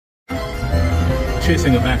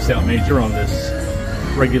chasing a maxed out major on this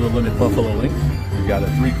regular limit Buffalo Link. We've got a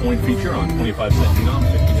 3-coin feature on 25-cent denom,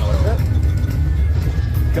 $50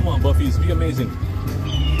 bet. Come on, Buffies, be amazing.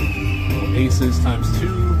 Little aces times 2,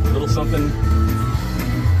 little something.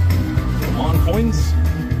 Come on, coins.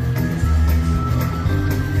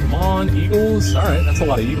 Come on, eagles. All right, that's a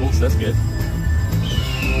lot of eagles. That's good.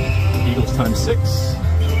 Eagles times 6.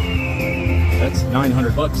 That's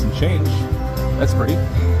 $900 and change. That's pretty.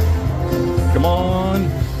 Come on,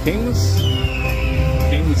 kings.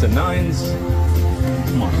 Kings and 9s.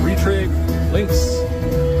 Come on, retrig, links.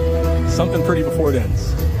 Something pretty before it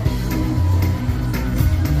ends.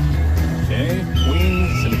 Okay,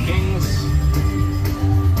 queens and kings.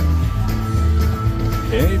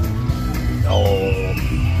 Okay. Oh,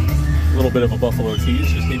 a little bit of a buffalo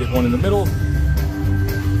tease. Just needed one in the middle.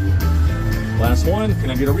 Last one.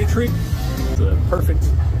 Can I get a retreat? It's a perfect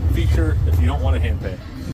feature if you don't want a hand pay.